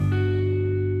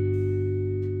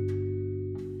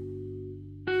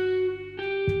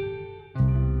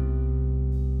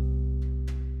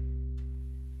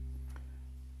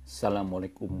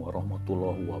Assalamualaikum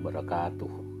warahmatullahi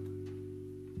wabarakatuh.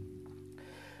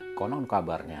 Konon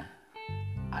kabarnya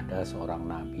ada seorang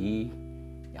nabi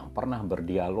yang pernah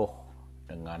berdialog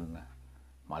dengan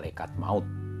malaikat maut,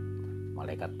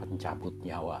 malaikat pencabut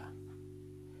nyawa.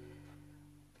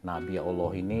 Nabi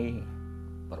Allah ini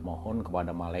bermohon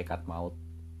kepada malaikat maut,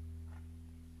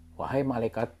 "Wahai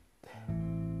malaikat,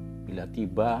 bila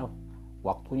tiba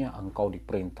waktunya engkau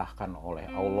diperintahkan oleh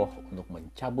Allah untuk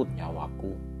mencabut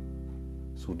nyawaku,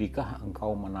 sudikah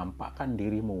engkau menampakkan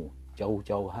dirimu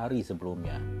jauh-jauh hari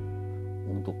sebelumnya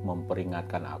untuk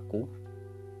memperingatkan aku?"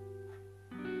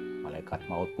 Malaikat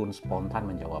maut pun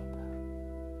spontan menjawab,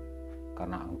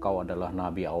 "Karena engkau adalah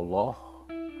Nabi Allah,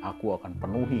 aku akan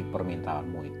penuhi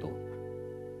permintaanmu itu."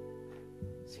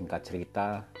 Singkat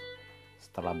cerita,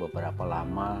 setelah beberapa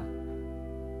lama,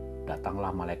 datanglah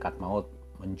malaikat maut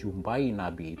menjumpai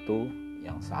Nabi itu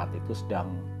yang saat itu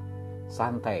sedang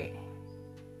santai.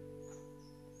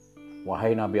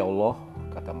 "Wahai Nabi Allah,"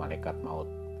 kata malaikat maut,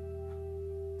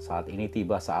 "saat ini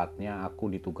tiba saatnya aku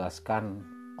ditugaskan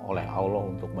oleh Allah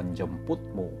untuk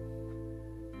menjemputmu."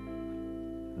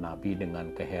 Nabi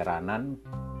dengan keheranan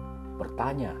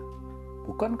bertanya,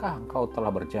 "Bukankah engkau telah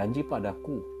berjanji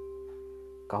padaku,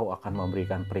 kau akan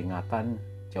memberikan peringatan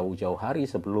jauh-jauh hari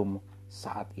sebelum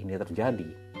saat ini terjadi?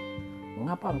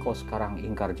 Mengapa engkau sekarang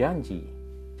ingkar janji?"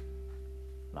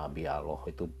 Nabi Allah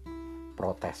itu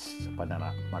protes kepada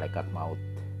malaikat maut.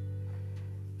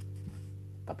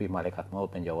 Tapi malaikat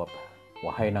maut menjawab,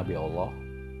 "Wahai Nabi Allah,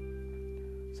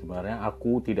 sebenarnya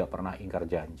aku tidak pernah ingkar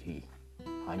janji.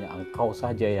 Hanya engkau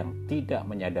saja yang tidak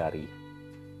menyadari.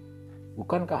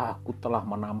 Bukankah aku telah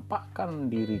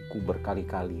menampakkan diriku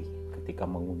berkali-kali ketika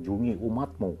mengunjungi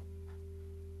umatmu?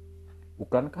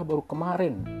 Bukankah baru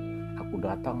kemarin aku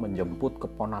datang menjemput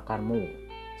keponakanmu,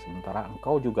 sementara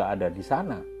engkau juga ada di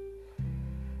sana?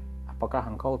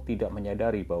 Apakah engkau tidak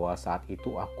menyadari bahwa saat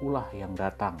itu akulah yang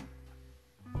datang?"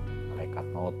 Malaikat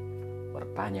maut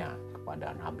bertanya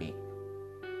kepada Nabi.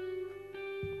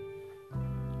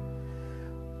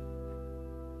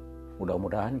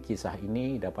 Mudah-mudahan kisah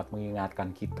ini dapat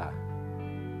mengingatkan kita.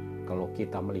 Kalau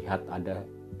kita melihat ada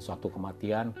suatu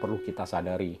kematian, perlu kita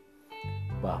sadari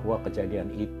bahwa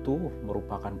kejadian itu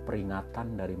merupakan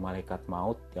peringatan dari malaikat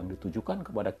maut yang ditujukan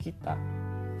kepada kita.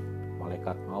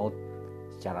 Malaikat maut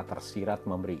secara tersirat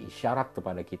memberi isyarat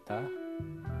kepada kita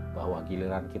bahwa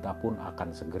giliran kita pun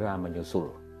akan segera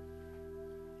menyusul.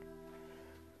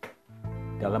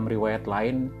 Dalam riwayat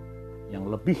lain yang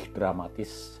lebih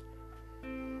dramatis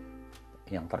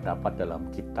yang terdapat dalam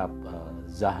kitab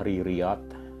Zahri Riyad,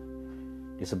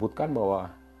 disebutkan bahwa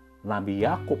Nabi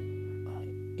Yakub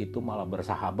itu malah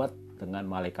bersahabat dengan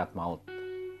malaikat maut.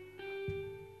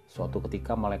 Suatu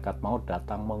ketika malaikat maut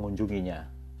datang mengunjunginya.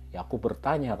 Yakub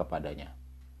bertanya kepadanya,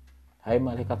 "Hai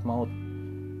malaikat maut,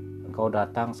 engkau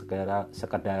datang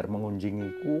sekedar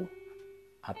mengunjungiku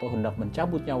atau hendak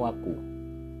mencabut nyawaku?"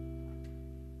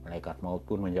 Malaikat maut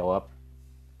pun menjawab,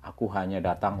 "Aku hanya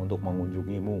datang untuk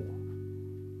mengunjungimu."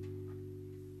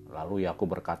 Lalu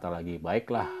Yakub berkata lagi,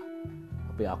 "Baiklah,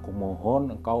 tapi aku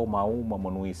mohon engkau mau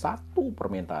memenuhi satu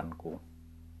permintaanku."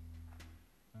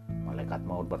 Malaikat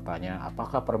maut bertanya,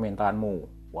 "Apakah permintaanmu,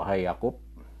 wahai Yakub?"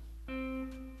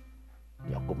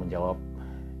 Yakub menjawab,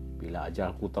 "Bila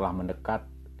ajalku telah mendekat,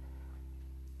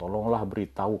 tolonglah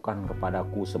beritahukan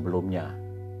kepadaku sebelumnya."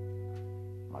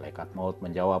 Malaikat maut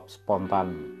menjawab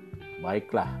spontan,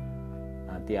 "Baiklah,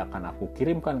 nanti akan aku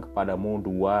kirimkan kepadamu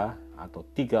 2 atau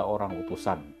 3 orang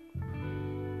utusan."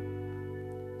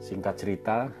 Singkat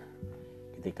cerita,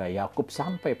 ketika Yakub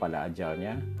sampai pada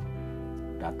ajalnya,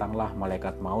 datanglah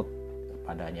malaikat maut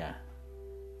padanya.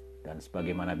 Dan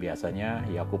sebagaimana biasanya,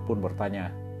 Yakub pun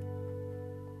bertanya,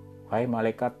 "Hai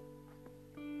malaikat,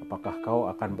 apakah kau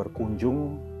akan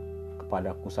berkunjung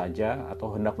kepadaku saja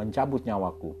atau hendak mencabut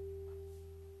nyawaku?"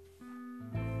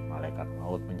 Malaikat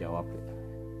maut menjawab,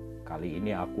 "Kali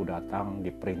ini aku datang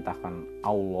diperintahkan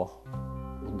Allah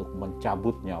untuk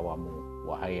mencabut nyawamu,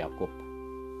 wahai Yakub."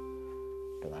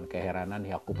 Dengan keheranan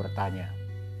Yakub bertanya,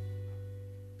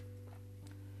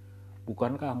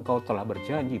 "Bukankah engkau telah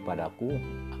berjanji padaku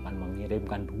akan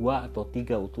mengirimkan 2 atau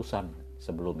 3 utusan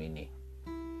sebelum ini?"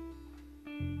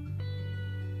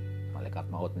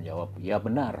 Malaikat maut menjawab, "Ya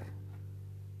benar,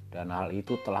 dan hal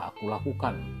itu telah aku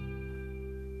lakukan,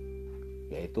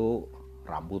 yaitu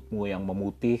rambutmu yang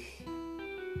memutih,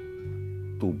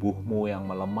 tubuhmu yang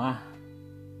melemah,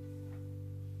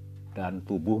 dan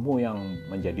tubuhmu yang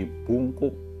menjadi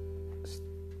bungkuk.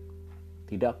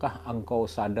 Tidakkah engkau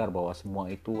sadar bahwa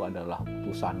semua itu adalah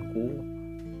utusanku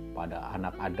pada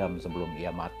anak Adam sebelum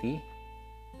ia mati?"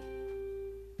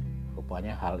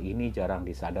 rupanya hal ini jarang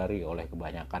disadari oleh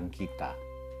kebanyakan kita,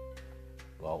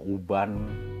 bahwa uban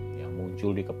yang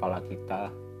muncul di kepala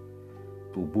kita,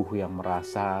 tubuh yang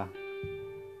merasa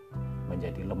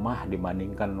menjadi lemah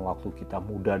dibandingkan waktu kita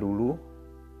muda dulu,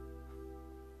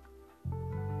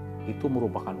 itu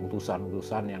merupakan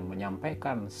utusan-utusan yang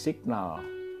menyampaikan signal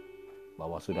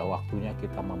bahwa sudah waktunya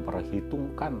kita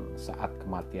memperhitungkan saat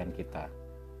kematian kita.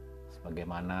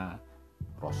 Sebagaimana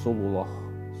Rasulullah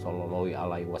Shallallahu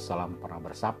Alaihi Wasallam pernah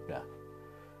bersabda,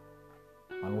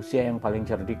 manusia yang paling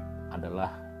cerdik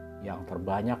adalah yang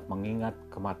terbanyak mengingat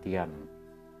kematian,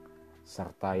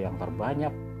 serta yang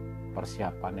terbanyak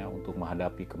persiapannya untuk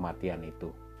menghadapi kematian itu.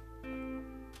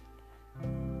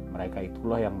 Mereka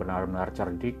itulah yang benar-benar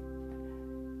cerdik,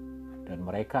 dan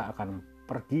mereka akan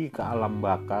pergi ke alam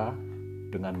baka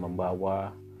dengan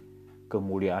membawa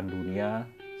kemuliaan dunia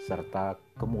serta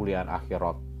kemuliaan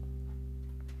akhirat.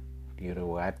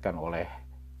 Diriwayatkan oleh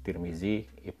Tirmizi,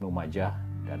 Ibnu Majah,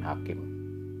 dan Hakim.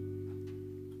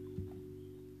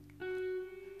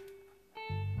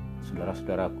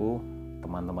 Saudara-saudaraku,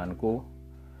 teman-temanku,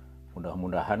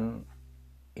 mudah-mudahan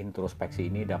introspeksi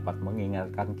ini dapat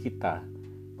mengingatkan kita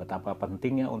betapa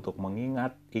pentingnya untuk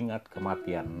mengingat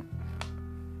kematian.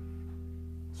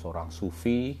 Seorang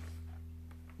sufi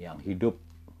yang hidup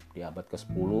di abad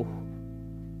ke-10,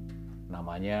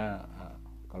 namanya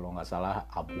kalau nggak salah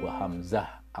Abu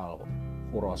Hamzah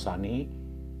Al-Khurasani,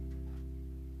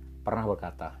 pernah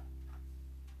berkata,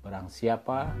 barang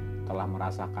siapa telah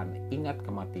merasakan ingat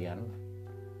kematian,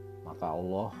 maka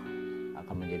Allah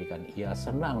akan menjadikan ia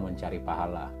senang mencari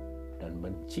pahala dan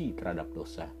benci terhadap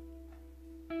dosa.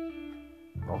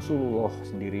 Rasulullah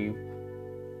sendiri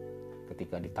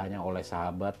ketika ditanya oleh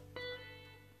sahabat,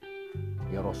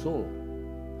 ya Rasul,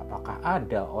 apakah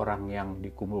ada orang yang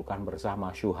dikumpulkan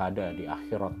bersama syuhada di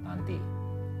akhirat nanti?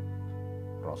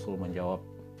 Rasul menjawab,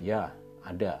 ya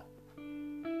ada,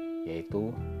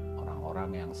 yaitu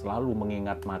orang-orang yang selalu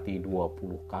mengingat mati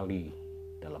 20 kali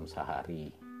dalam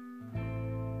sehari.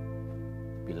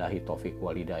 Billahi taufiq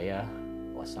wal hidayah.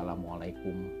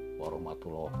 Wassalamualaikum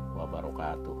warahmatullahi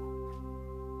wabarakatuh.